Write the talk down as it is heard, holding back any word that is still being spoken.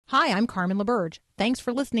Hi, I'm Carmen LaBerge. Thanks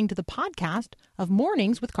for listening to the podcast of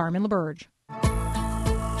Mornings with Carmen LaBerge.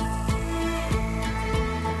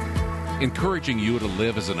 Encouraging you to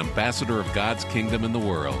live as an ambassador of God's kingdom in the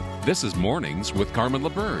world. This is Mornings with Carmen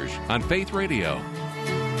LaBerge on Faith Radio.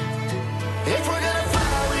 If we're gonna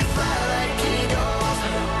fly, we fly like eagles.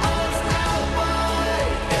 Arms out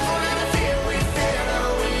wide. If we're gonna fear, we fear no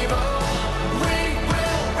evil. We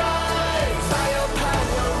will rise. By your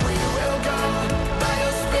power, we will go. By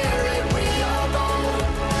your spirit, we are bold.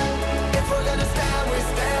 If we're gonna stand, we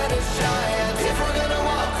stand as giants. If we're gonna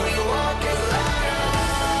walk, we walk as lions.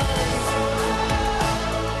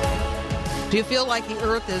 Do you feel like the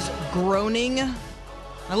earth is groaning?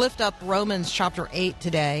 I lift up Romans chapter 8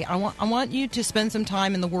 today. I want you to spend some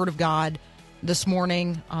time in the Word of God this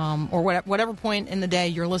morning, or whatever point in the day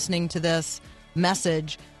you're listening to this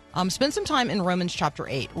message. Spend some time in Romans chapter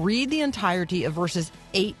 8. Read the entirety of verses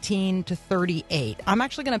 18 to 38. I'm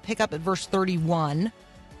actually going to pick up at verse 31.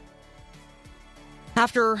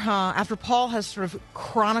 After Paul has sort of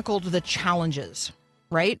chronicled the challenges,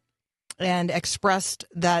 right, and expressed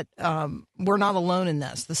that we're not alone in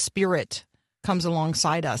this. The Spirit comes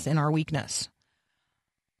alongside us in our weakness.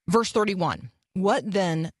 Verse 31, what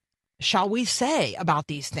then shall we say about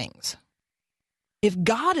these things? If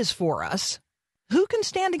God is for us, who can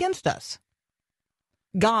stand against us?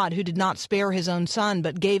 God, who did not spare his own son,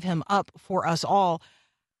 but gave him up for us all,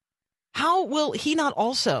 how will he not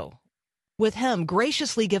also with him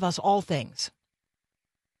graciously give us all things?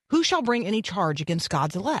 Who shall bring any charge against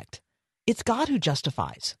God's elect? It's God who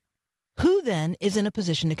justifies. Who then is in a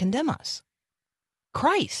position to condemn us?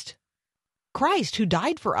 Christ who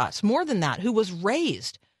died for us, more than that, who was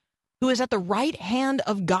raised, who is at the right hand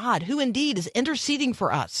of God, who indeed is interceding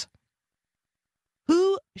for us.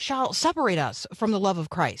 Who shall separate us from the love of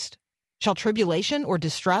Christ? Shall tribulation or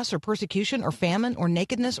distress or persecution or famine or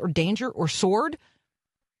nakedness or danger or sword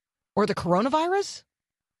or the coronavirus?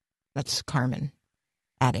 That's Carmen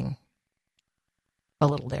adding a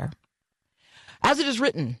little there. As it is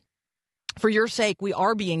written, for your sake we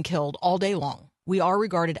are being killed all day long. We are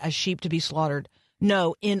regarded as sheep to be slaughtered.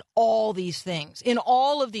 No, in all of these things,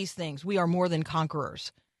 we are more than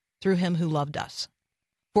conquerors through him who loved us.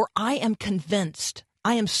 For I am convinced,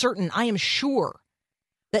 I am certain, I am sure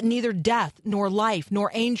that neither death, nor life, nor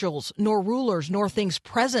angels, nor rulers, nor things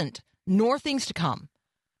present, nor things to come,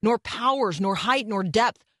 nor powers, nor height, nor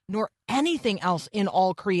depth, nor anything else in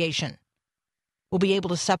all creation will be able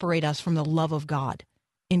to separate us from the love of God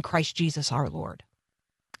in Christ Jesus our Lord.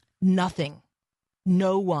 Nothing.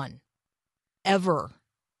 No one, ever,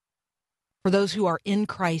 for those who are in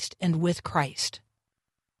Christ and with Christ.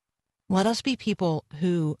 Let us be people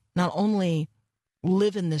who not only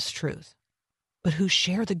live in this truth, but who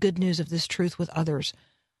share the good news of this truth with others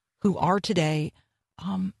who are today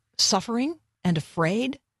suffering and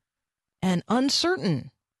afraid and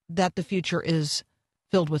uncertain that the future is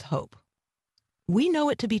filled with hope. We know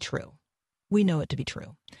it to be true. We know it to be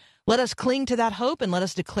true. Let us cling to that hope and let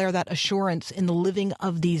us declare that assurance in the living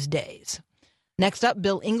of these days. Next up,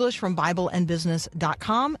 Bill English from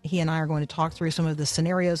BibleandBusiness.com. He and I are going to talk through some of the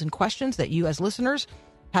scenarios and questions that you as listeners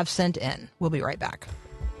have sent in. We'll be right back.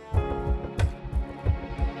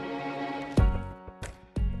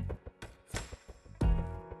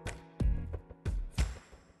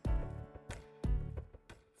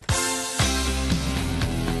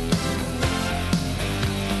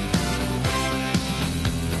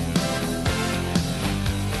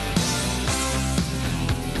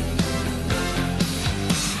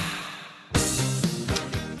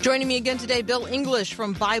 Joining me again today, Bill English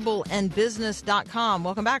from BibleandBusiness.com.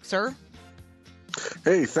 Welcome back, sir.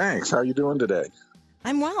 Hey, thanks. How are you doing today?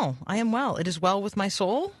 I'm well. I am well. It is well with my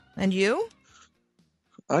soul. And you?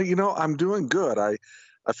 I'm doing good. I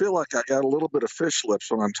feel like I got a little bit of fish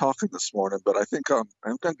lips when I'm talking this morning, but I think I'm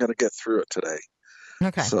going to get through it today.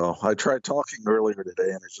 Okay. So I tried talking earlier today,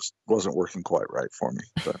 and it just wasn't working quite right for me.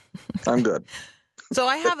 But I'm good. So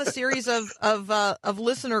I have a series of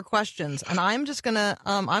listener questions, and I'm just gonna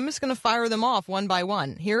fire them off one by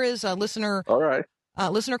one. Here is a listener. All right.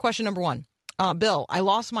 Listener question number one. Bill, I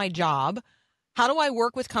lost my job. How do I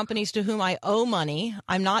work with companies to whom I owe money?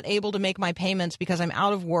 I'm not able to make my payments because I'm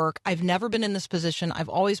out of work. I've never been in this position. I've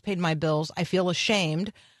always paid my bills. I feel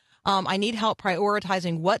ashamed. I need help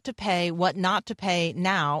prioritizing what to pay, what not to pay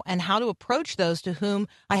now, and how to approach those to whom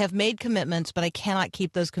I have made commitments, but I cannot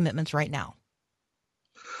keep those commitments right now.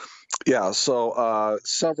 Yeah, so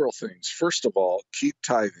several things. First of all, keep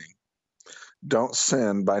tithing. Don't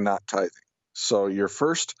sin by not tithing. So your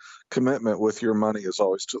first commitment with your money is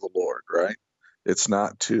always to the Lord, right? It's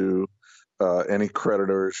not to any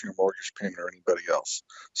creditors, your mortgage payment, or anybody else.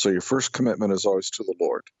 So your first commitment is always to the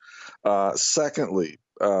Lord. Secondly,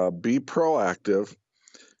 be proactive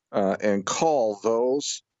and call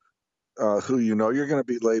those who you know you're going to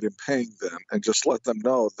be late in paying them, and just let them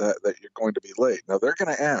know that you're going to be late. Now, they're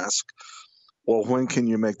going to ask, well, when can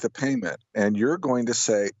you make the payment? And you're going to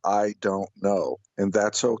say, I don't know. And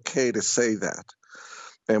that's okay to say that.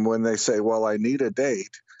 And when they say, well, I need a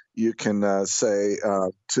date, you can say,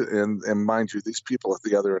 and mind you, these people at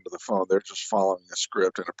the other end of the phone, they're just following a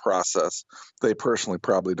script and a process. They personally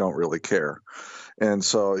probably don't really care. And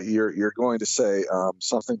so you're going to say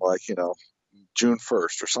something like, June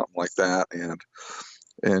 1st or something like that,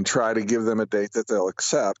 and try to give them a date that they'll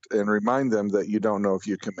accept, and remind them that you don't know if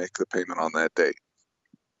you can make the payment on that date.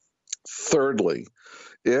 Thirdly,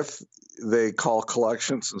 if they call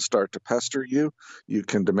collections and start to pester you, you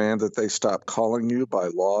can demand that they stop calling you. By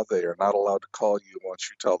law, they are not allowed to call you once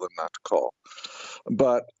you tell them not to call.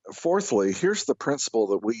 But fourthly, here's the principle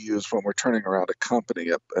that we use when we're turning around a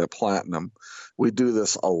company at Platinum. We do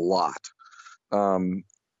this a lot.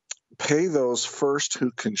 Pay those first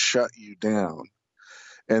who can shut you down,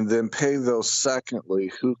 and then pay those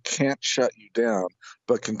secondly who can't shut you down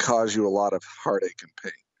but can cause you a lot of heartache and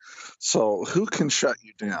pain. So who can shut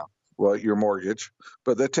you down? Well, your mortgage,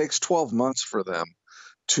 but that takes 12 months for them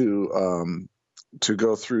to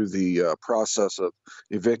go through the process of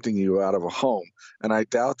evicting you out of a home. And I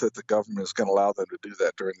doubt that the government is going to allow them to do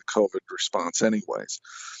that during the COVID response anyways.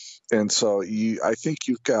 And so I think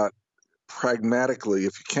you've got, pragmatically,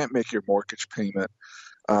 if you can't make your mortgage payment,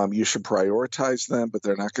 you should prioritize them, but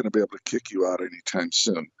they're not going to be able to kick you out anytime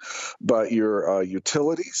soon. But your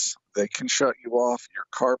utilities, they can shut you off. Your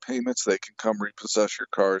car payments, they can come repossess your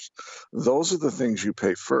cars. Those are the things you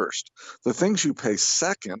pay first. The things you pay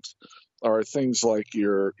second are things like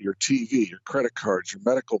your TV, your credit cards, your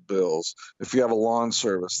medical bills, if you have a lawn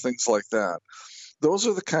service, things like that. Those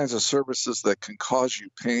are the kinds of services that can cause you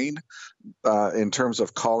pain in terms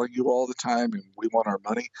of calling you all the time and we want our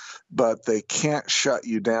money, but they can't shut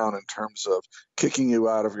you down in terms of kicking you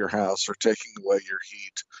out of your house or taking away your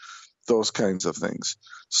heat, those kinds of things.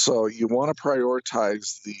 So you want to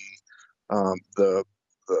prioritize the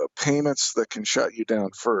payments that can shut you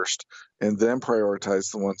down first, and then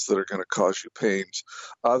prioritize the ones that are going to cause you pains.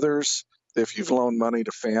 Others, if you've loaned money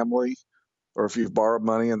to family, or if you've borrowed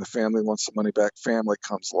money and the family wants the money back, family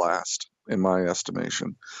comes last, in my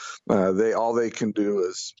estimation. All they can do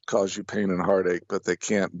is cause you pain and heartache, but they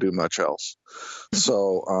can't do much else.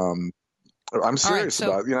 So I'm serious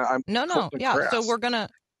about it. I'm yeah. So we're gonna.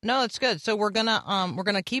 No, it's good. So we're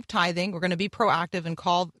gonna keep tithing. We're gonna be proactive and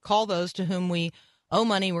call those to whom we owe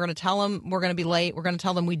money. We're gonna tell them we're gonna be late. We're gonna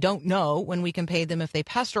tell them we don't know when we can pay them. If they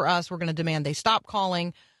pester us, we're gonna demand they stop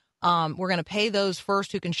calling. We're going to pay those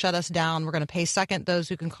first who can shut us down. We're going to pay second those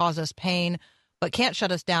who can cause us pain, but can't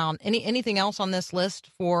shut us down. Anything else on this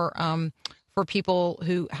list for people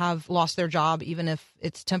who have lost their job, even if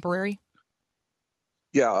it's temporary?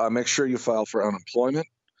 Yeah, make sure you file for unemployment,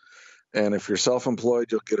 and if you're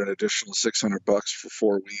self-employed, you'll get an additional $600 for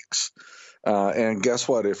 4 weeks. And guess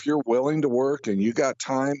what? If you're willing to work and you got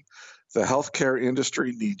time, the healthcare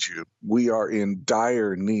industry needs you. We are in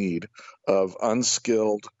dire need of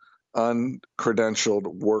unskilled, uncredentialed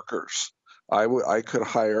workers. I could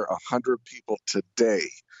hire 100 people today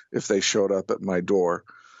if they showed up at my door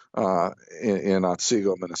in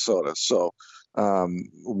Otsego, Minnesota. So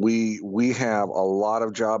we have a lot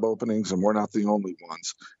of job openings, and we're not the only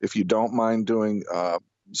ones. If you don't mind doing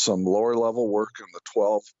some lower level work in the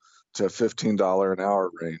 $12 to $15 an hour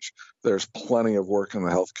range, there's plenty of work in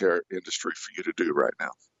the healthcare industry for you to do right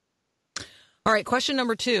now. All right, question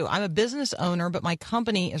number 2. I'm a business owner, but my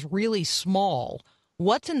company is really small.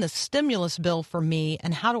 What's in the stimulus bill for me,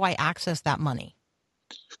 and how do I access that money?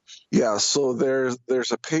 Yeah, so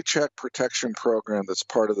there's a paycheck protection program that's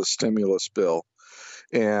part of the stimulus bill.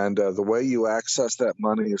 And the way you access that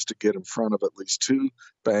money is to get in front of at least 2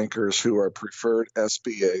 bankers who are preferred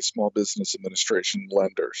SBA, Small Business Administration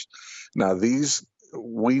lenders. Now,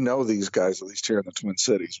 we know these guys, at least here in the Twin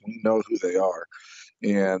Cities. We know who they are.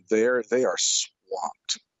 And they are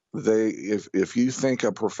swamped. If you think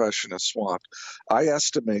a profession is swamped, I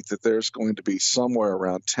estimate that there's going to be somewhere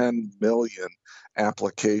around 10 million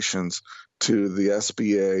applications to the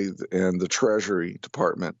SBA and the Treasury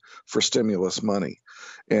Department for stimulus money.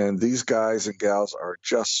 And these guys and gals are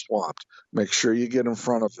just swamped. Make sure you get in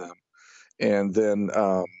front of them. And then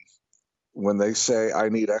when they say, I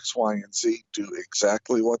need X, Y, and Z, do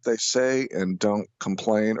exactly what they say and don't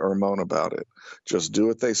complain or moan about it. Just do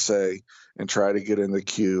what they say and try to get in the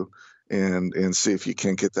queue and see if you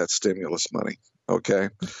can get that stimulus money. Okay.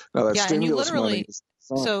 Now that Yeah, and you stimulus money literally. is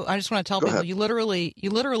So I just want to tell Go people ahead. you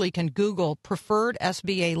literally can Google preferred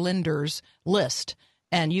SBA lenders list,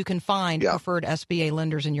 and you can find Yeah. preferred SBA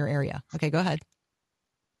lenders in your area. Okay, go ahead.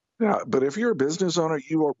 Yeah, but if you're a business owner,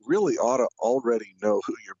 really ought to already know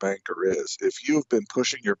who your banker is. If you've been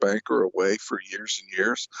pushing your banker away for years and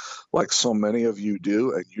years, like so many of you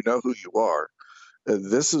do, and you know who you are,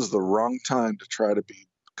 this is the wrong time to try to be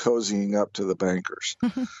cozying up to the bankers.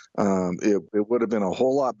 It would have been a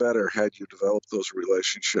whole lot better had you developed those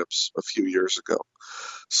relationships a few years ago.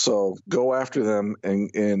 So go after them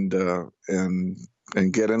and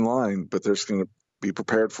get in line. But there's going to be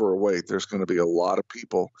prepared for a wait. There's going to be a lot of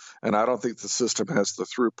people, and I don't think the system has the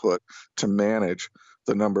throughput to manage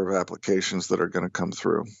the number of applications that are going to come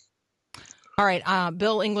through. All right,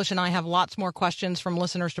 Bill English and I have lots more questions from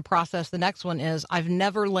listeners to process. The next one is, I've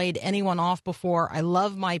never laid anyone off before. I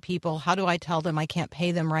love my people. How do I tell them I can't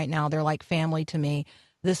pay them right now? They're like family to me.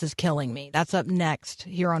 This is killing me. That's up next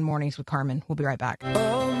here on Mornings with Carmen. We'll be right back.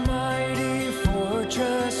 Almighty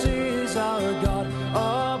fortress is our God,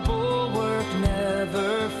 a bulwark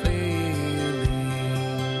never failing.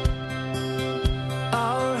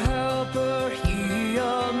 Our helper, he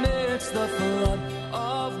amidst the flood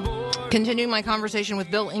of more. Continuing my conversation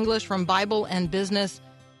with Bill English from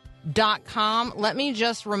BibleandBusiness.com. Let me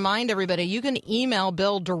just remind everybody, you can email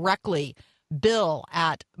Bill directly,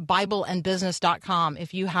 bill@BibleandBusiness.com,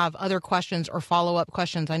 if you have other questions or follow-up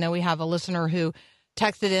questions. I know we have a listener who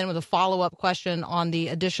texted in with a follow-up question on the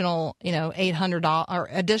additional, $800 or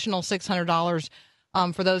additional $600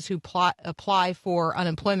 for those who apply for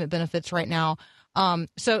unemployment benefits right now.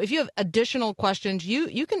 So if you have additional questions,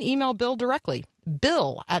 you can email Bill directly,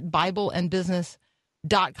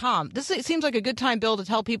 bill@BibleandBusiness.com. It seems like a good time, Bill, to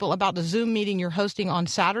tell people about the Zoom meeting you're hosting on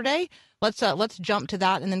Saturday. Let's jump to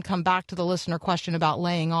that and then come back to the listener question about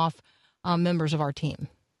laying off members of our team.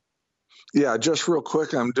 Yeah, just real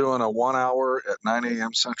quick, I'm doing a 1 hour at 9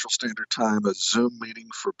 a.m. Central Standard Time, a Zoom meeting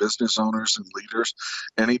for business owners and leaders.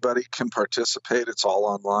 Anybody can participate. It's all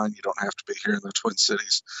online. You don't have to be here in the Twin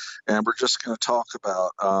Cities. And we're just going to talk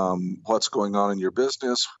about what's going on in your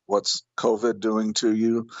business, what's COVID doing to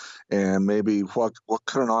you, and maybe what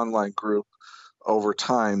could an online group over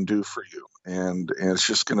time do for you. And it's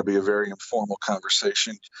just going to be a very informal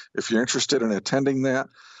conversation. If you're interested in attending that,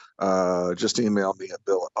 just email me at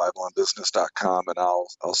bill@BibleandBusiness.com, and I'll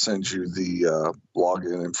send you the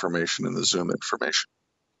login information and the Zoom information.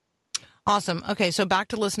 Awesome. Okay, so back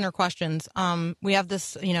to listener questions. We have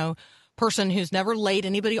this, person who's never laid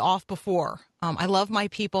anybody off before. I love my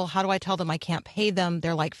people. How do I tell them I can't pay them?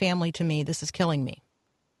 They're like family to me. This is killing me.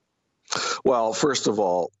 Well, first of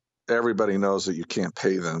all, everybody knows that you can't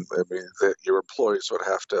pay them. I mean, that your employees would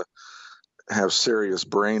have to have serious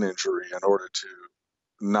brain injury in order to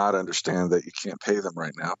not understand that you can't pay them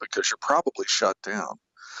right now, because you're probably shut down.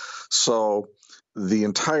 So the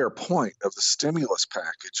entire point of the stimulus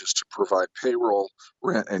package is to provide payroll,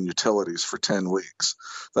 rent, and utilities for 10 weeks.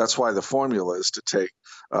 That's why the formula is to take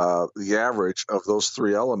the average of those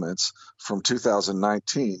three elements from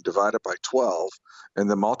 2019, divide it by 12, and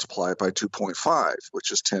then multiply it by 2.5,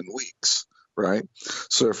 which is 10 weeks. Right?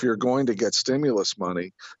 So if you're going to get stimulus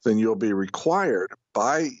money, then you'll be required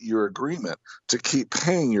by your agreement to keep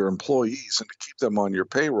paying your employees and to keep them on your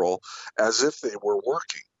payroll as if they were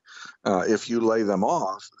working. If you lay them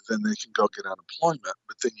off, then they can go get unemployment,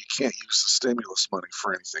 but then you can't use the stimulus money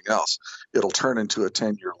for anything else. It'll turn into a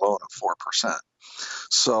 10-year loan of 4%.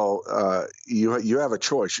 So you have a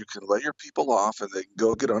choice. You can lay your people off and they can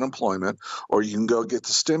go get unemployment, or you can go get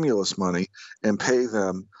the stimulus money and pay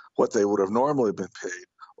them what they would have normally been paid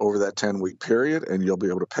over that 10-week period, and you'll be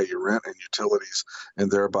able to pay your rent and utilities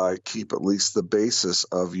and thereby keep at least the basis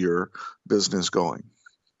of your business going.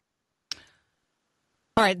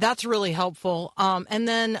 All right, that's really helpful. And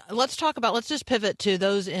then let's just pivot to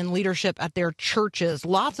those in leadership at their churches.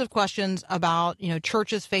 Lots of questions about,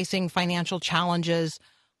 churches facing financial challenges.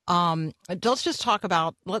 Let's just talk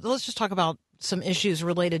about some issues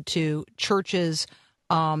related to churches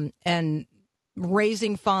and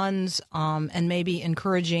raising funds and maybe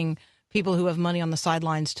encouraging people who have money on the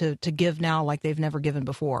sidelines to give now like they've never given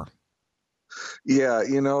before. Yeah,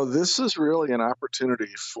 this is really an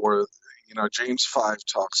opportunity for, James 5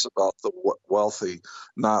 talks about the wealthy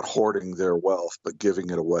not hoarding their wealth, but giving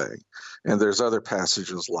it away. And there's other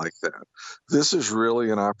passages like that. This is really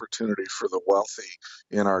an opportunity for the wealthy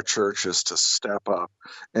in our churches to step up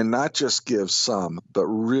and not just give some, but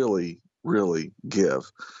really, really give.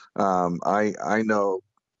 I know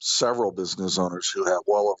several business owners who have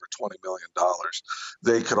well over $20 million.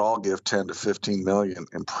 They could all give 10 to 15 million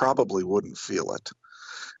and probably wouldn't feel it.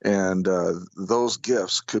 And those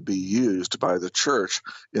gifts could be used by the church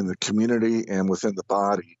in the community and within the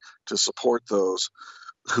body to support those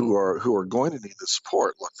who are going to need the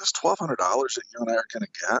support. Look, this $1,200 that you and I are going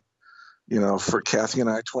to get, for Kathy and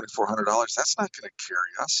I, $2,400, that's not going to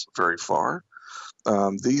carry us very far.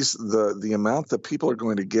 The amount that people are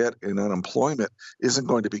going to get in unemployment isn't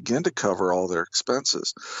going to begin to cover all their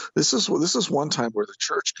expenses. This is one time where the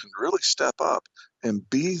church can really step up and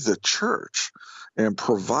be the church and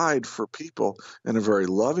provide for people in a very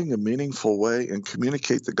loving and meaningful way and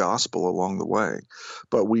communicate the gospel along the way.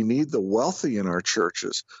 But we need the wealthy in our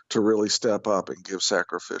churches to really step up and give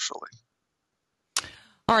sacrificially.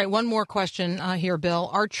 All right, one more question here, Bill.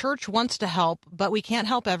 Our church wants to help, but we can't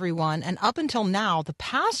help everyone. And up until now, the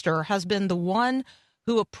pastor has been the one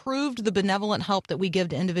who approved the benevolent help that we give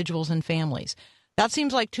to individuals and families. That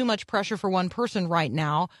seems like too much pressure for one person right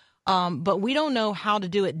now, but we don't know how to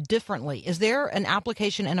do it differently. Is there an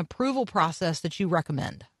application and approval process that you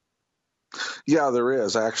recommend? Yeah, there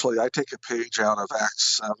is. Actually, I take a page out of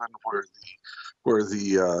Acts 7 where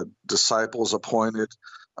the disciples appointed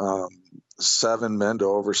 7 men to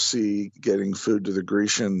oversee getting food to the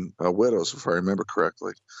Grecian widows, if I remember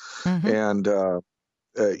correctly. Mm-hmm. And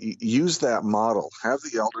use that model. Have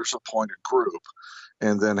the elders appoint a group,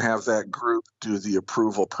 and then have that group do the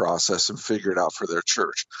approval process and figure it out for their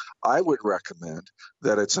church. I would recommend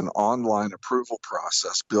that it's an online approval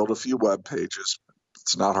process. Build a few web pages.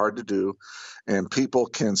 It's not hard to do. And people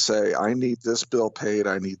can say, I need this bill paid,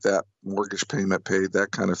 I need that mortgage payment paid,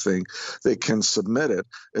 that kind of thing. They can submit it,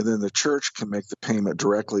 and then the church can make the payment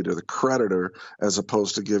directly to the creditor as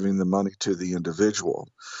opposed to giving the money to the individual.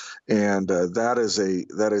 And that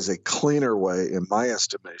is a cleaner way, in my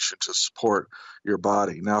estimation, to support your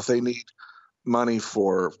body. Now, if they need money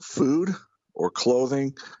for food or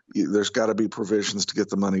clothing, there's got to be provisions to get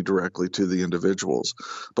the money directly to the individuals.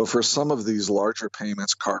 But for some of these larger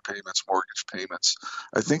payments, car payments, mortgage payments,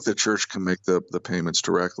 I think the church can make the payments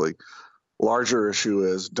directly. Larger issue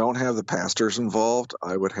is don't have the pastors involved.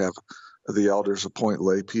 I would have the elders appoint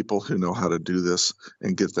lay people who know how to do this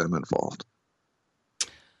and get them involved.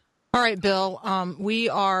 All right, Bill,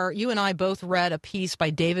 you and I both read a piece by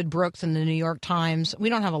David Brooks in the New York Times. We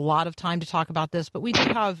don't have a lot of time to talk about this, but we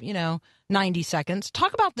do have, 90 seconds.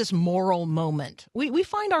 Talk about this moral moment. We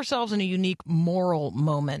find ourselves in a unique moral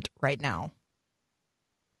moment right now.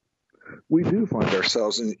 We do find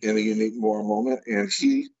ourselves in a unique moral moment, and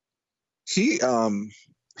he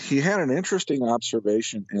had an interesting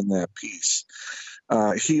observation in that piece.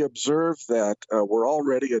 He observed that we're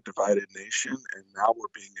already a divided nation, and now we're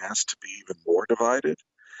being asked to be even more divided.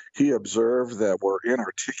 He observed that we're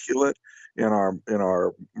inarticulate in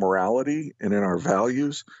our morality and in our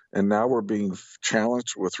values, and now we're being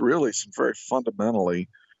challenged with really some very fundamentally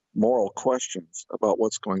moral questions about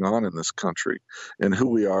what's going on in this country and who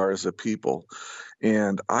we are as a people.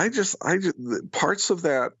 And I just parts of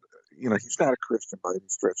that. He's not a Christian by any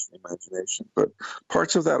stretch of the imagination, but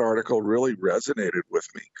parts of that article really resonated with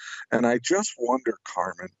me. And I just wonder,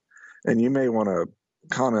 Carmen, and you may want to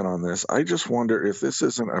comment on this, I just wonder if this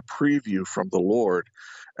isn't a preview from the Lord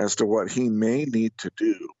as to what he may need to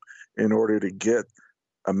do in order to get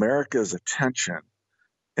America's attention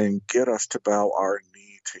and get us to bow our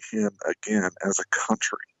knee to him again as a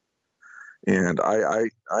country. And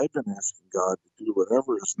I've been asking God to do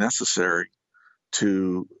whatever is necessary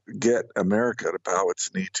to get America to bow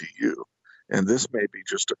its knee to you. And this may be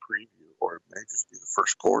just a preview, or it may just be the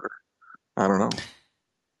first quarter. I don't know.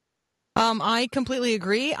 I completely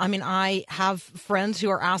agree. I mean, I have friends who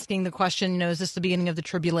are asking the question, is this the beginning of the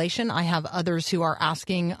tribulation? I have others who are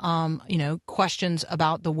asking, questions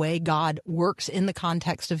about the way God works in the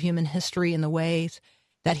context of human history and the ways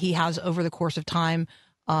that he has, over the course of time,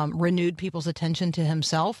 renewed people's attention to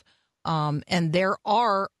himself. And there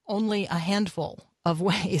are only a handful of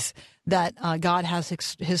ways that God has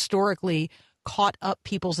historically caught up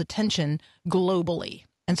people's attention globally.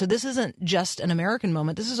 And so this isn't just an American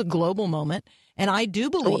moment. This is a global moment. And I do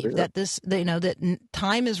believe that that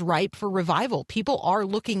time is ripe for revival. People are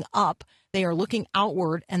looking up. They are looking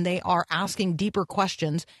outward, and they are asking deeper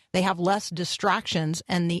questions. They have less distractions,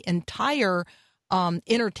 and the entire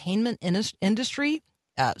entertainment industry,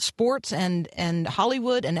 sports and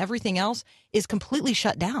Hollywood and everything else is completely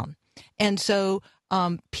shut down. And so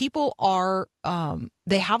people are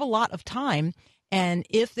they have a lot of time. And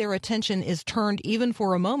if their attention is turned even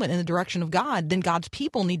for a moment in the direction of God, then God's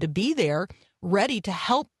people need to be there ready to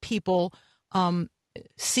help people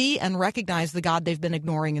see and recognize the God they've been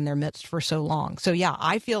ignoring in their midst for so long. So, yeah,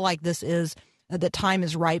 I feel like this is the time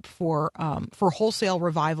is ripe for wholesale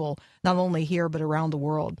revival, not only here but around the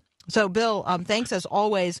world. So, Bill, thanks as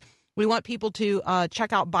always. We want people to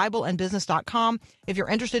check out BibleandBusiness.com. If you're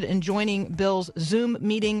interested in joining Bill's Zoom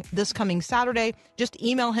meeting this coming Saturday, just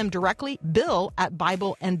email him directly,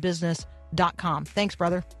 bill@BibleandBusiness.com. Thanks,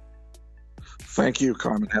 brother. Thank you,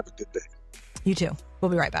 Carmen. Have a good day. You too. We'll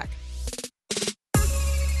be right back.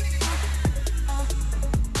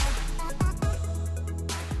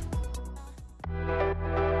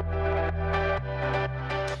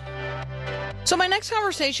 So my next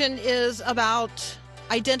conversation is about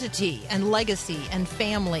identity and legacy and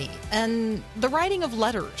family and the writing of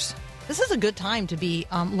letters. This is a good time to be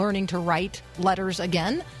learning to write letters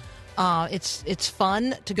again. It's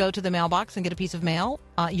fun to go to the mailbox and get a piece of mail.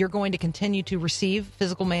 You're going to continue to receive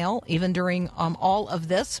physical mail even during all of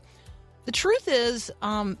this. The truth is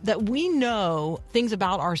that we know things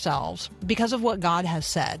about ourselves because of what God has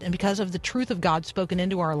said and because of the truth of God spoken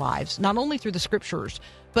into our lives, not only through the scriptures,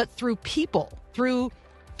 but through people, through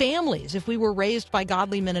families, if we were raised by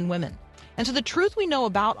godly men and women. And so the truth we know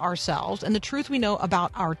about ourselves and the truth we know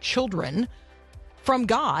about our children from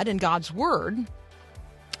God and God's word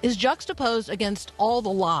is juxtaposed against all the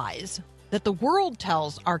lies that the world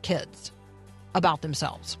tells our kids about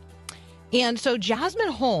themselves. And so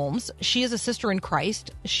Jasmine Holmes, she is a sister in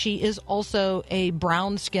Christ. She is also a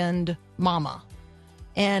brown-skinned mama.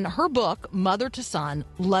 And her book, Mother to Son,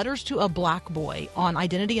 Letters to a Black Boy on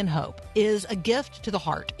Identity and Hope, is a gift to the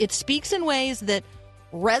heart. It speaks in ways that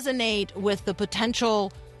resonate with the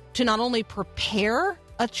potential to not only prepare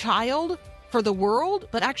a child for the world,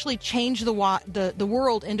 but actually change the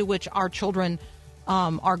world into which our children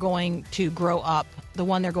are going to grow up, the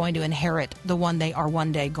one they're going to inherit, the one they are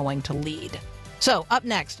one day going to lead. So up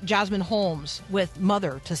next, Jasmine Holmes with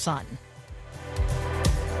Mother to Son.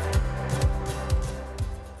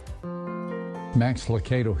 Max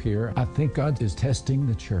Lucado here. I think God is testing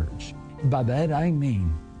the church. By that I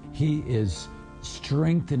mean He is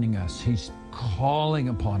strengthening us. He's calling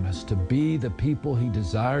upon us to be the people He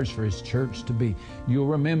desires for His church to be. You'll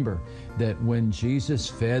remember that when Jesus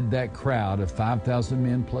fed that crowd of 5,000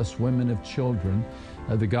 men plus women of children,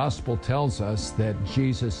 the gospel tells us that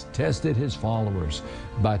Jesus tested His followers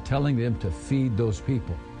by telling them to feed those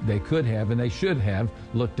people. They could have and they should have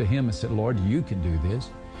looked to Him and said, Lord, you can do this.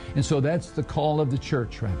 And so that's the call of the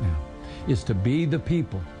church right now, is to be the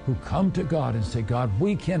people who come to God and say, God,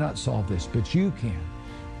 we cannot solve this, but you can.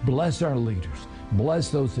 Bless our leaders. Bless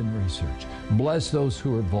those in research. Bless those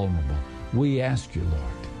who are vulnerable. We ask you,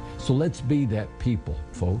 Lord. So let's be that people,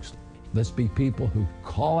 folks. Let's be people who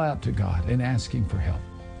call out to God and ask Him for help.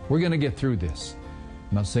 We're going to get through this.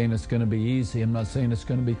 I'm not saying it's going to be easy. I'm not saying it's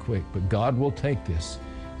going to be quick, but God will take this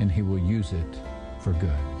and He will use it for good.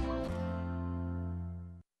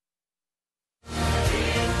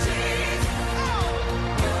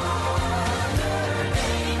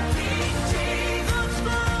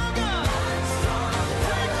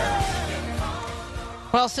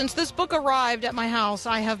 Well, since this book arrived at my house,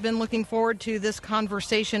 I have been looking forward to this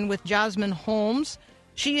conversation with Jasmine Holmes.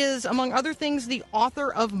 She is, among other things, the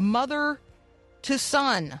author of Mother to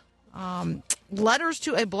Son, Letters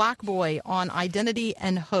to a Black Boy on Identity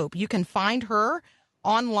and Hope. You can find her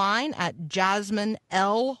online at Jasmine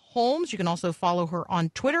L. Holmes. You can also follow her on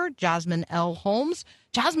Twitter, Jasmine L. Holmes.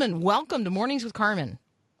 Jasmine, welcome to Mornings with Carmen.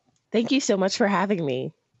 Thank you so much for having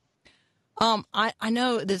me. I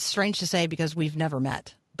know that's strange to say because we've never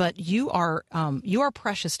met, but you are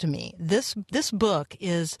precious to me. This book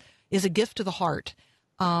is a gift to the heart,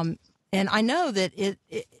 and I know that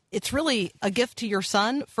it's really a gift to your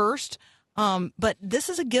son first, but this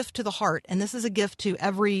is a gift to the heart, and this is a gift to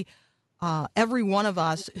every one of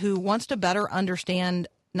us who wants to better understand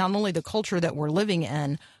not only the culture that we're living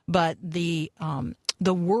in, but the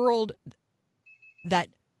world that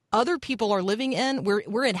other people are living in.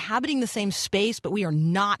 We're inhabiting the same space, but we are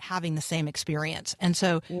not having the same experience. And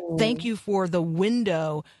so thank you for the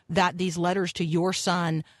window that these letters to your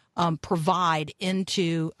son provide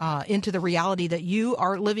into the reality that you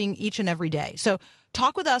are living each and every day. So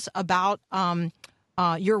talk with us about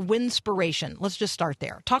your winspiration. Let's just start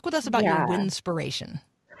there. Talk with us about your winspiration.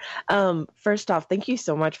 First off, thank you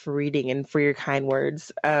so much for reading and for your kind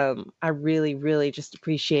words. I really, really just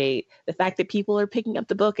appreciate the fact that people are picking up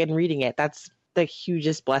the book and reading it. That's the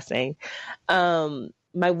hugest blessing. My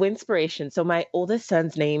winspiration. So my oldest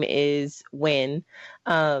son's name is Win,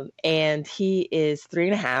 and he is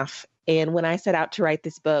 3.5. And when I set out to write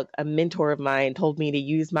this book, a mentor of mine told me to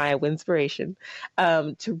use my winspiration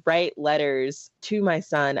to write letters to my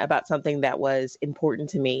son about something that was important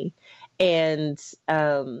to me. And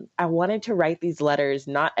I wanted to write these letters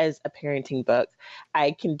not as a parenting book.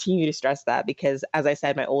 I continue to stress that because, as I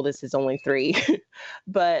said, my oldest is only 3,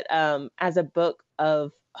 but as a book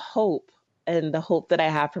of hope, and the hope that I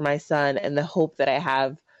have for my son and the hope that I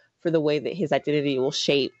have for the way that his identity will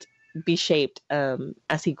be shaped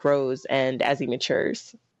as he grows and as he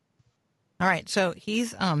matures. All right. So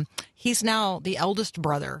he's now the eldest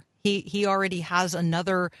brother. He already has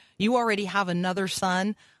you already have another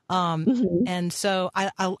son. And so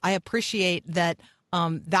I appreciate that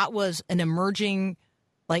that was an emerging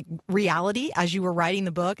reality as you were writing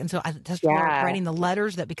the book. And so as you were writing the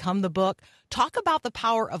letters that become the book. Talk about the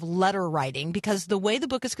power of letter writing, because the way the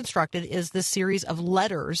book is constructed is this series of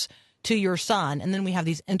letters to your son, and then we have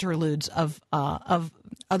these interludes of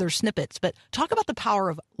other snippets. But talk about the power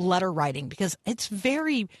of letter writing, because it's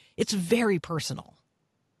very personal.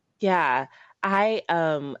 Yeah. I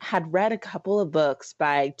had read a couple of books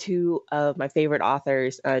by 2 of my favorite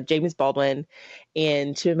authors, James Baldwin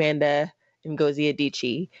and Chimamanda Ngozi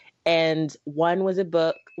Adichie. And one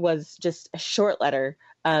was just a short letter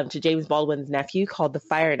to James Baldwin's nephew called The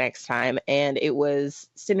Fire Next Time. And it was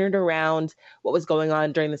centered around what was going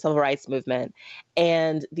on during the Civil Rights Movement.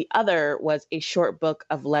 And the other was a short book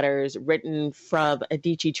of letters written from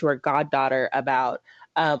Adichie to her goddaughter about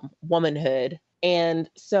womanhood. And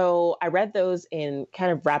so I read those in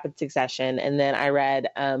kind of rapid succession. And then I read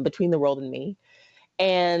Between the World and Me.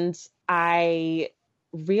 And I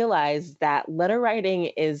realized that letter writing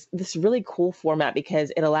is this really cool format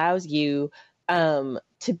because it allows you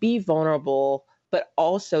to be vulnerable, but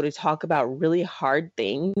also to talk about really hard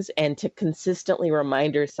things and to consistently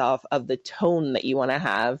remind yourself of the tone that you want to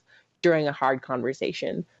have during a hard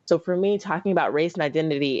conversation. So for me, talking about race and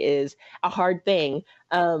identity is a hard thing,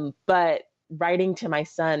 but writing to my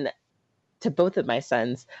son, to both of my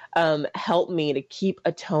sons, helped me to keep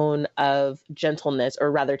a tone of gentleness,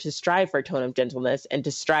 or rather to strive for a tone of gentleness and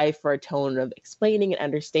to strive for a tone of explaining and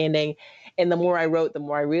understanding. And the more I wrote, the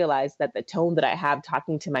more I realized that the tone that I have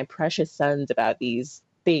talking to my precious sons about these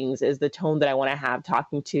things is the tone that I want to have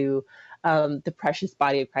talking to the precious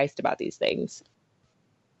body of Christ about these things.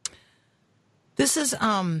 This is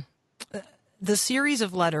the series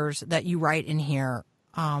of letters that you write in here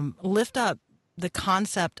lift up the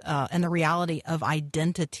concept and the reality of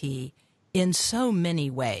identity in so many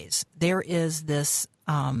ways. There is this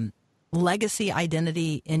legacy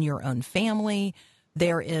identity in your own family.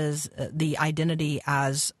 There is the identity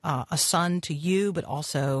as a son to you, but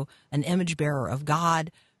also an image bearer of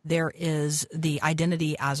God. There is the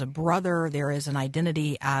identity as a brother. There is an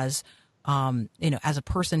identity as, as a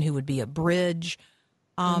person who would be a bridge.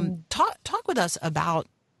 Talk with us about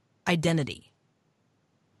identity.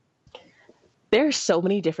 There's so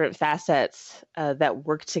many different facets that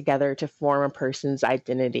work together to form a person's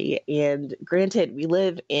identity. And granted, we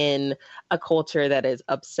live in a culture that is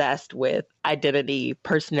obsessed with identity,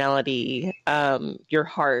 personality, your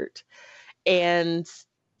heart, and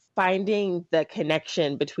finding the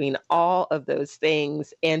connection between all of those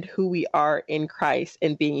things and who we are in Christ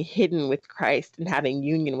and being hidden with Christ and having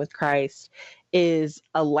union with Christ is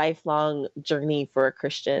a lifelong journey for a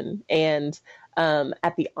Christian. And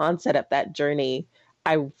at the onset of that journey,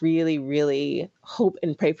 I really, really hope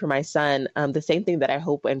and pray for my son, the same thing that I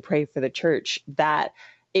hope and pray for the church, that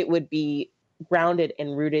it would be grounded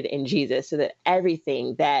and rooted in Jesus, so that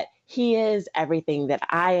everything that he is, everything that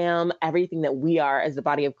I am, everything that we are as the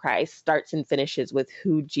body of Christ starts and finishes with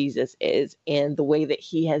who Jesus is and the way that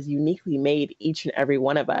he has uniquely made each and every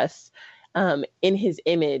one of us in his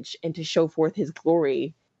image, and to show forth his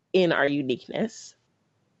glory in our uniqueness.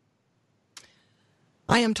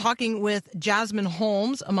 I am talking with Jasmine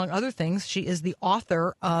Holmes, among other things. She is the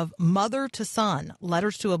author of Mother to Son,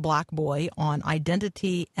 Letters to a Black Boy on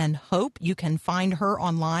Identity and Hope. You can find her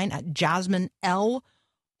online at Jasmine L.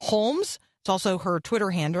 Holmes. It's also her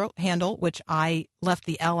Twitter handle, which I left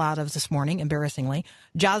the L out of this morning, embarrassingly,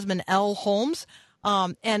 Jasmine L. Holmes.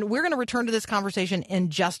 And we're going to return to this conversation in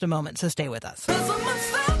just a moment, so stay with us.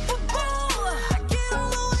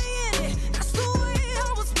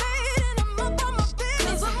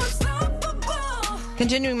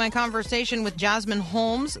 Continuing my conversation with Jasmine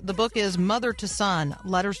Holmes, the book is Mother to Son,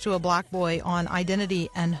 Letters to a Black Boy on Identity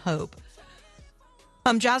and Hope.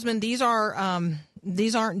 Jasmine, these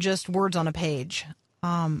aren't just words on a page.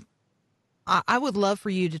 I would love for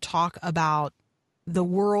you to talk about the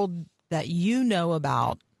world that you know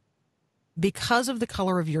about because of the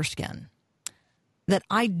color of your skin, that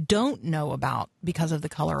I don't know about because of the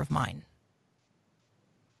color of mine.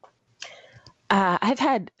 I've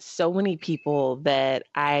had so many people that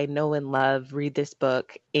I know and love read this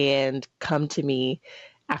book and come to me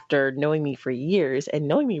after knowing me for years and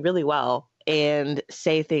knowing me really well and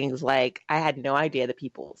say things like, I had no idea that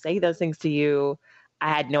people say those things to you. I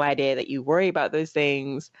had no idea that you worry about those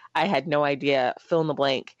things. I had no idea, fill in the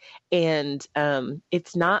blank. And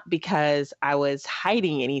it's not because I was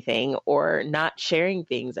hiding anything or not sharing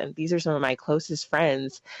things. And these are some of my closest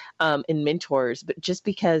friends and mentors, but just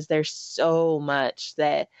because there's so much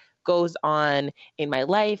that goes on in my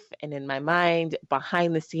life and in my mind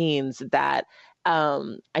behind the scenes that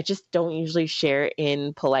I just don't usually share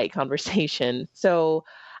in polite conversation. So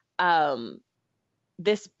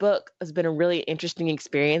this book has been a really interesting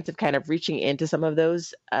experience of kind of reaching into some of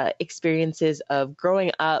those experiences of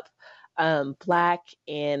growing up Black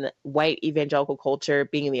in white evangelical culture,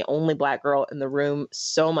 being the only Black girl in the room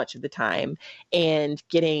so much of the time, and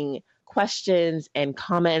getting questions and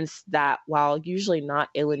comments that, while usually not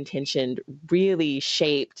ill-intentioned, really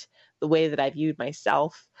shaped the way that I viewed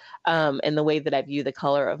myself and the way that I view the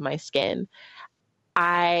color of my skin.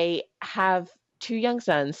 I have 2 young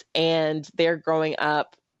sons, and they're growing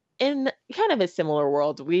up in kind of a similar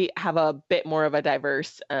world. We have a bit more of a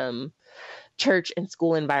diverse church and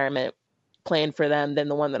school environment planned for them than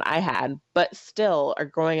the one that I had, but still are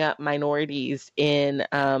growing up minorities in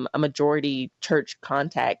a majority church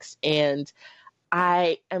context. And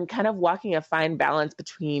I am kind of walking a fine balance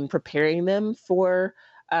between preparing them for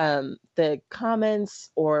the comments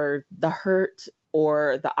or the hurt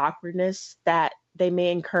or the awkwardness that they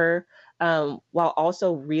may incur, while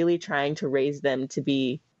also really trying to raise them to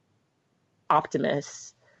be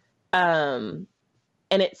optimists. And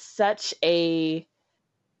it's such a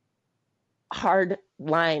hard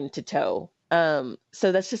line to toe.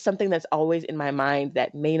 So that's just something that's always in my mind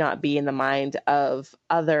that may not be in the mind of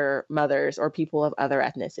other mothers or people of other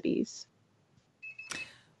ethnicities.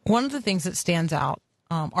 One of the things that stands out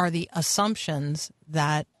are the assumptions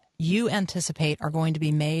that you anticipate are going to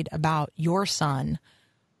be made about your son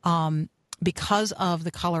because of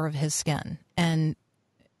the color of his skin. And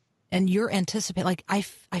you're anticipating, like, I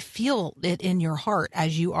feel it in your heart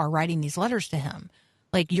as you are writing these letters to him.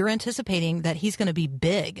 Like, you're anticipating that he's going to be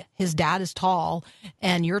big. His dad is tall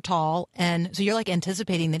and you're tall. And so you're like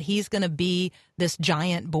anticipating that he's going to be this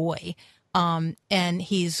giant boy. And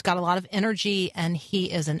he's got a lot of energy and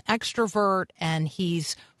he is an extrovert and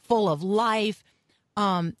he's full of life.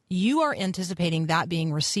 You are anticipating that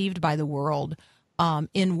being received by the world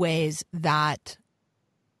in ways that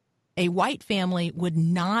a white family would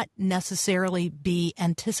not necessarily be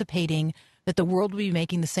anticipating that the world would be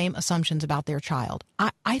making the same assumptions about their child.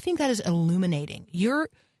 I think that is illuminating. You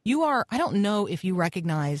are, I don't know if you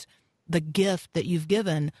recognize the gift that you've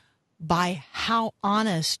given by how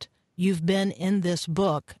honest you've been in this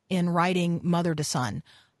book in writing Mother to Son.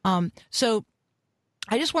 So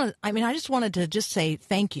I just wanted to just say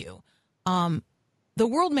thank you. The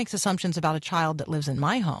world makes assumptions about a child that lives in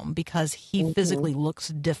my home because he physically looks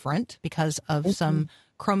different because of some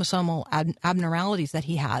chromosomal abnormalities that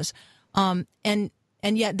he has. And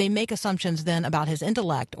yet they make assumptions then about his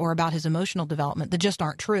intellect or about his emotional development that just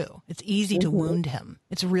aren't true. It's easy to wound him.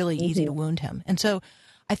 It's really easy to wound him. And so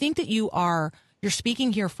I think that you're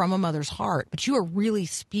speaking here from a mother's heart, but you are really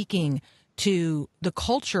speaking to the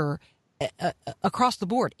culture across the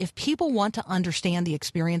board. If people want to understand the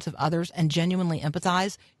experience of others and genuinely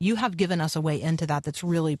empathize, you have given us a way into that that's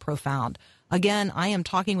really profound. Again, I am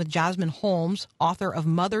talking with Jasmine Holmes, author of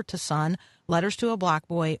Mother to Son, Letters to a Black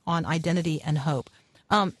Boy on Identity and Hope.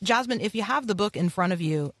 Jasmine, if you have the book in front of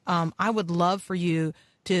you, I would love for you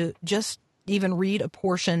to just even read a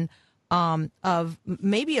portion of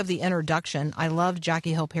the introduction. I love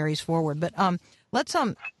Jackie Hill Perry's foreword, but let's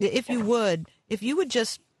if you would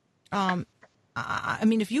just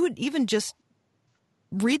if you would even just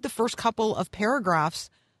read the first couple of paragraphs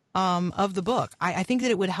of the book, I think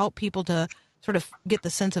that it would help people to sort of get the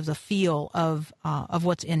sense of the feel of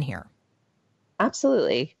what's in here.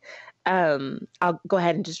 Absolutely. I'll go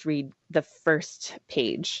ahead and just read the first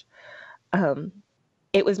page.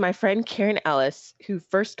 It was my friend Karen Ellis who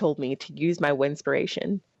first told me to use my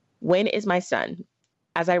Winspiration. Win is my son.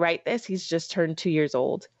 As I write this, he's just turned 2 years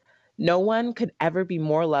old. No one could ever be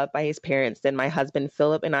more loved by his parents than my husband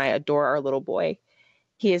Philip and I adore our little boy.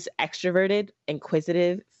 He is extroverted,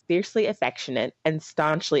 inquisitive, fiercely affectionate, and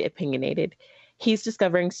staunchly opinionated. He's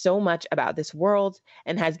discovering so much about this world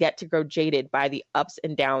and has yet to grow jaded by the ups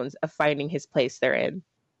and downs of finding his place therein.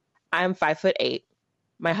 I am 5'8".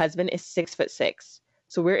 My husband is 6'6",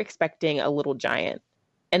 so we're expecting a little giant.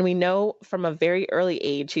 And we know from a very early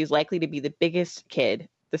age he's likely to be the biggest kid,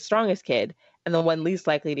 the strongest kid, and the one least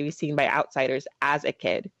likely to be seen by outsiders as a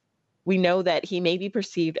kid. We know that he may be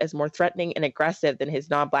perceived as more threatening and aggressive than his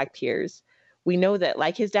non-Black peers. We know that,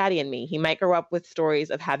 like his daddy and me, he might grow up with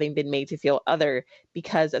stories of having been made to feel other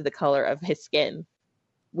because of the color of his skin.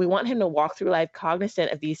 We want him to walk through life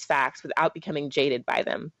cognizant of these facts without becoming jaded by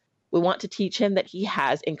them. We want to teach him that he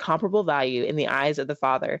has incomparable value in the eyes of the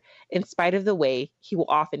Father, in spite of the way he will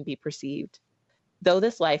often be perceived. Though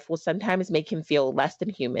this life will sometimes make him feel less than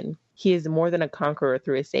human, he is more than a conqueror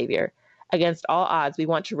through his Savior. Against all odds, we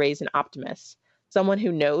want to raise an optimist, someone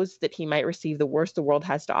who knows that he might receive the worst the world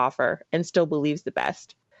has to offer and still believes the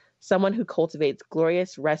best, someone who cultivates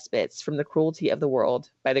glorious respites from the cruelty of the world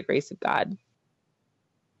by the grace of God.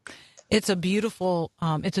 It's a beautiful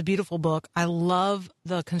book. I love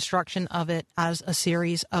the construction of it as a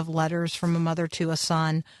series of letters from a mother to a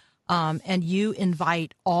son. And you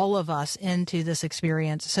invite all of us into this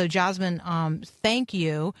experience. So Jasmine, thank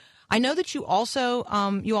you. I know that you also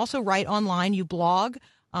write online, you blog.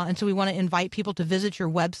 And so we want to invite people to visit your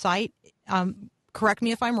website. Correct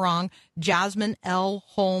me if I'm wrong,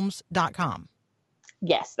 JasmineLHolmes.com.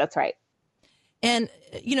 Yes, that's right. And,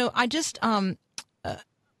 I just, I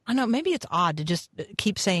know maybe it's odd to just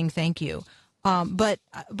keep saying thank you. But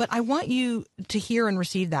I want you to hear and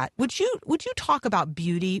receive that. Would you talk about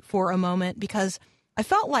beauty for a moment? Because I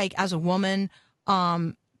felt like as a woman,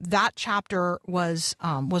 that chapter was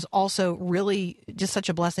also really just such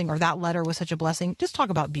a blessing, or that letter was such a blessing. Just talk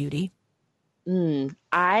about beauty.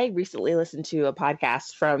 I recently listened to a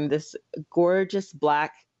podcast from this gorgeous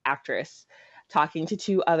Black actress talking to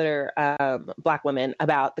two other Black women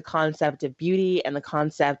about the concept of beauty and the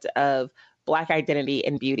concept of Black identity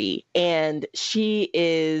and beauty. And she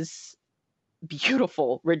is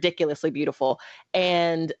beautiful, ridiculously beautiful,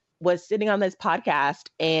 and was sitting on this podcast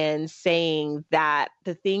and saying that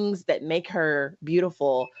the things that make her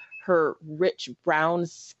beautiful, her rich brown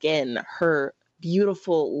skin, her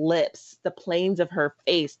beautiful lips, the planes of her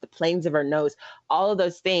face, the planes of her nose, all of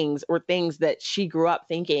those things were things that she grew up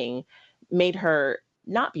thinking made her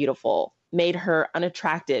not beautiful, made her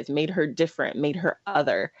unattractive, made her different, made her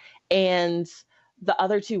other. And the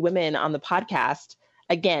other two women on the podcast,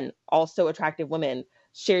 again, also attractive women,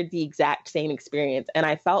 shared the exact same experience. And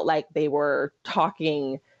I felt like they were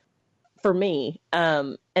talking for me.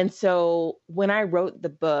 And so when I wrote the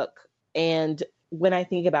book, and when I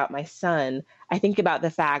think about my son, I think about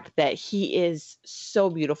the fact that he is so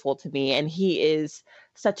beautiful to me, and he is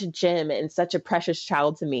such a gem and such a precious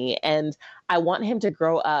child to me. And I want him to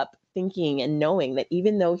grow up thinking and knowing that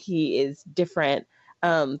even though he is different,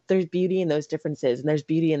 there's beauty in those differences, and there's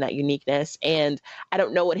beauty in that uniqueness. And I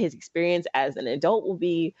don't know what his experience as an adult will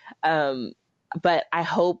be, but I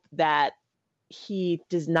hope that he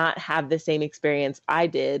does not have the same experience I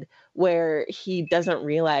did, where he doesn't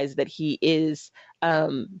realize that he is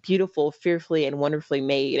beautiful, fearfully and wonderfully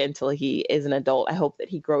made until he is an adult. I hope that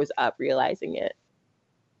he grows up realizing it.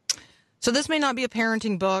 So this may not be a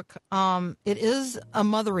parenting book. It is a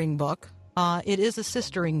mothering book. It is a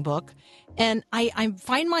sistering book. And I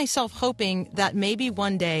find myself hoping that maybe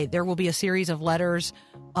one day there will be a series of letters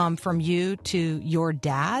from you to your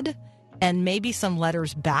dad, and maybe some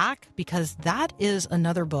letters back, because that is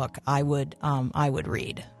another book I would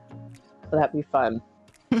read. That'd be fun.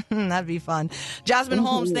 That'd be fun. Jasmine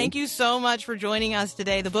Holmes, thank you so much for joining us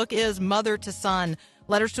today. The book is Mother to Son,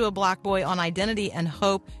 Letters to a Black Boy on Identity and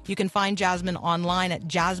Hope. You can find Jasmine online at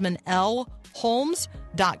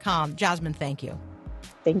JasmineLHolmes.com. Jasmine, thank you.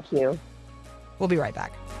 Thank you. We'll be right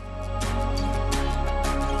back.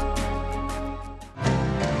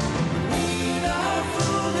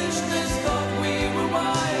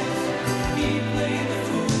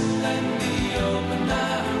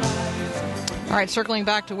 All right, circling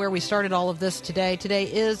back to where we started all of this today. Today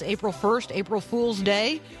is April 1st, April Fool's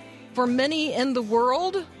Day. For many in the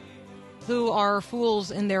world who are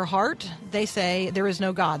fools in their heart, they say there is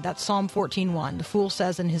no God. That's Psalm 14:1. The fool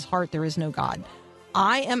says in his heart there is no God.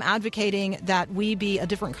 I am advocating that we be a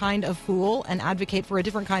different kind of fool and advocate for a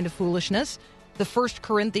different kind of foolishness. The 1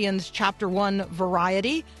 Corinthians chapter 1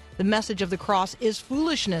 variety, the message of the cross is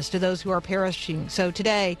foolishness to those who are perishing. So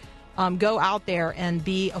today, go out there and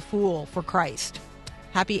be a fool for Christ.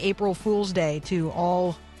 Happy April Fool's Day to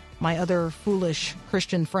all my other foolish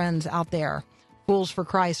Christian friends out there. Fools for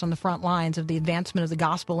Christ on the front lines of the advancement of the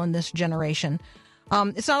gospel in this generation.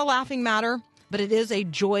 It's not a laughing matter, but it is a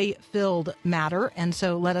joy-filled matter. And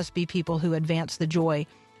so let us be people who advance the joy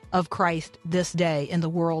of Christ this day in the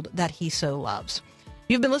world that he so loves.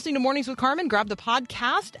 You've been listening to Mornings with Carmen. Grab the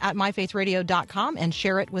podcast at myfaithradio.com and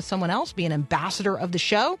share it with someone else. Be an ambassador of the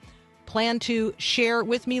show. Plan to share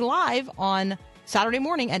with me live on Saturday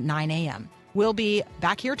morning at 9 a.m. We'll be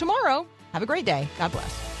back here tomorrow. Have a great day. God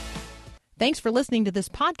bless. Thanks for listening to this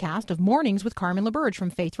podcast of Mornings with Carmen LaBerge from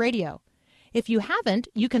Faith Radio. If you haven't,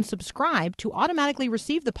 you can subscribe to automatically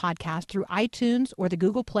receive the podcast through iTunes or the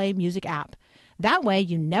Google Play Music app. That way,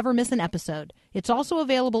 you never miss an episode. It's also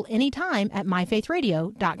available anytime at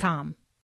myfaithradio.com.